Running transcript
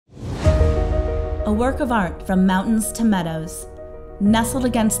A work of art from mountains to meadows, nestled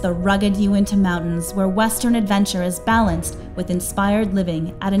against the rugged Uinta Mountains where Western adventure is balanced with inspired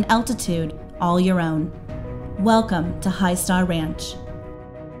living at an altitude all your own. Welcome to High Star Ranch.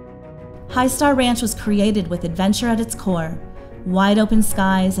 High Star Ranch was created with adventure at its core. Wide open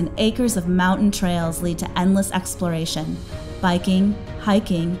skies and acres of mountain trails lead to endless exploration. Biking,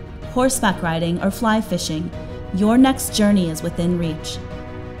 hiking, horseback riding, or fly fishing, your next journey is within reach.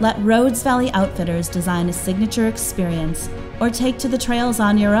 Let Rhodes Valley Outfitters design a signature experience or take to the trails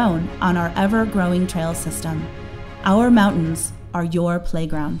on your own on our ever-growing trail system. Our mountains are your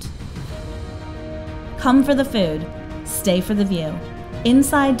playground. Come for the food, stay for the view.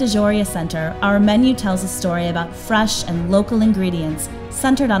 Inside DeJoria Center, our menu tells a story about fresh and local ingredients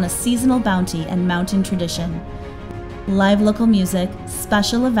centered on a seasonal bounty and mountain tradition. Live local music,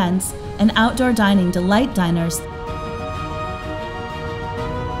 special events, and outdoor dining delight diners.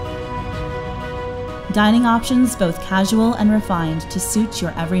 Dining options both casual and refined to suit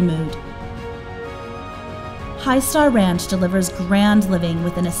your every mood. High Star Ranch delivers grand living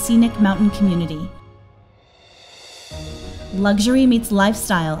within a scenic mountain community. Luxury meets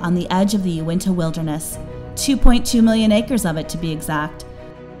lifestyle on the edge of the Uinta wilderness, 2.2 million acres of it to be exact.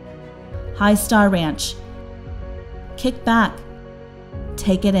 High Star Ranch. Kick back,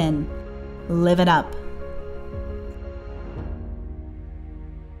 take it in, live it up.